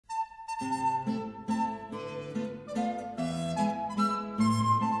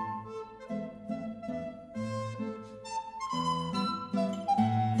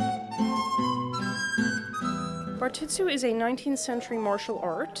Bartitsu is a 19th century martial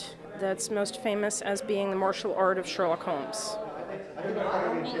art that's most famous as being the martial art of Sherlock Holmes.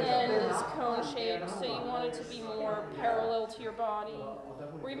 The end is cone-shaped, so you want it to be more parallel to your body.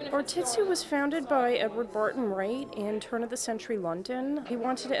 Bartitsu was founded by Edward Barton Wright in turn-of-the-century London. He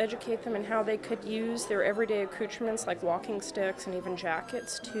wanted to educate them in how they could use their everyday accoutrements like walking sticks and even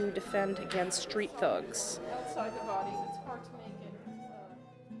jackets to defend against street thugs. Outside the body, it's hard to make it.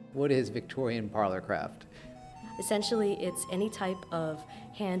 What is Victorian parlor craft? Essentially, it's any type of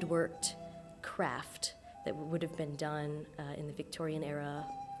hand-worked craft that would have been done in the Victorian era.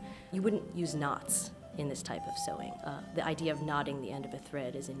 You wouldn't use knots in this type of sewing. The idea of knotting the end of a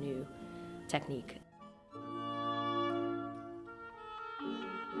thread is a new technique.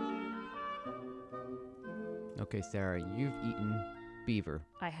 Okay, Sarah, you've eaten beaver.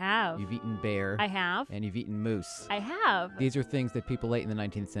 I have. You've eaten bear. I have. And you've eaten moose. I have. These are things that people ate in the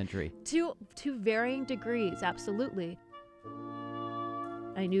 19th century. To varying degrees, absolutely.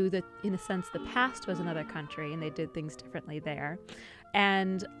 I knew that, in a sense, the past was another country and they did things differently there.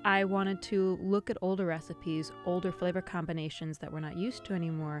 And I wanted to look at older recipes, older flavor combinations that we're not used to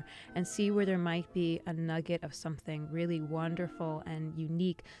anymore, and see where there might be a nugget of something really wonderful and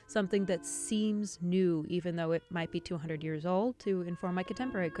unique, something that seems new, even though it might be 200 years old, to inform my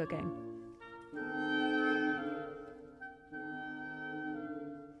contemporary cooking.